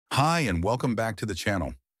Hi, and welcome back to the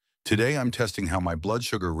channel. Today I'm testing how my blood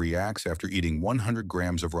sugar reacts after eating 100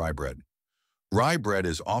 grams of rye bread. Rye bread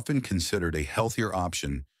is often considered a healthier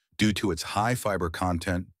option due to its high fiber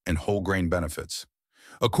content and whole grain benefits.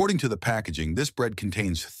 According to the packaging, this bread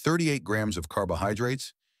contains 38 grams of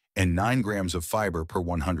carbohydrates and 9 grams of fiber per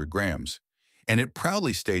 100 grams, and it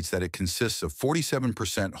proudly states that it consists of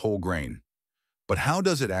 47% whole grain. But how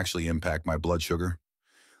does it actually impact my blood sugar?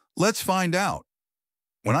 Let's find out.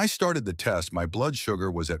 When I started the test, my blood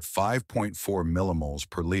sugar was at 5.4 millimoles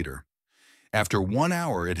per liter. After 1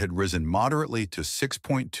 hour, it had risen moderately to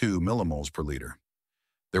 6.2 millimoles per liter.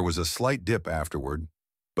 There was a slight dip afterward,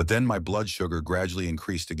 but then my blood sugar gradually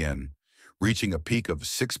increased again, reaching a peak of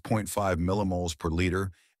 6.5 millimoles per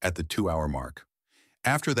liter at the 2-hour mark.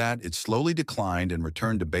 After that, it slowly declined and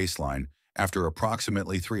returned to baseline after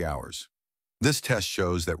approximately 3 hours. This test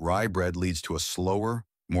shows that rye bread leads to a slower,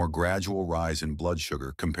 more gradual rise in blood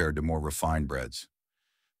sugar compared to more refined breads.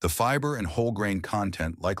 The fiber and whole grain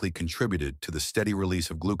content likely contributed to the steady release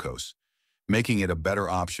of glucose, making it a better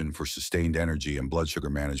option for sustained energy and blood sugar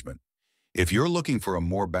management. If you're looking for a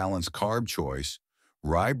more balanced carb choice,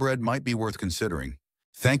 rye bread might be worth considering.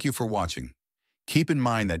 Thank you for watching. Keep in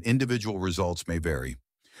mind that individual results may vary.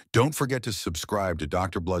 Don't forget to subscribe to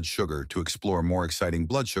Dr. Blood Sugar to explore more exciting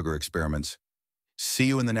blood sugar experiments. See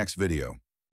you in the next video.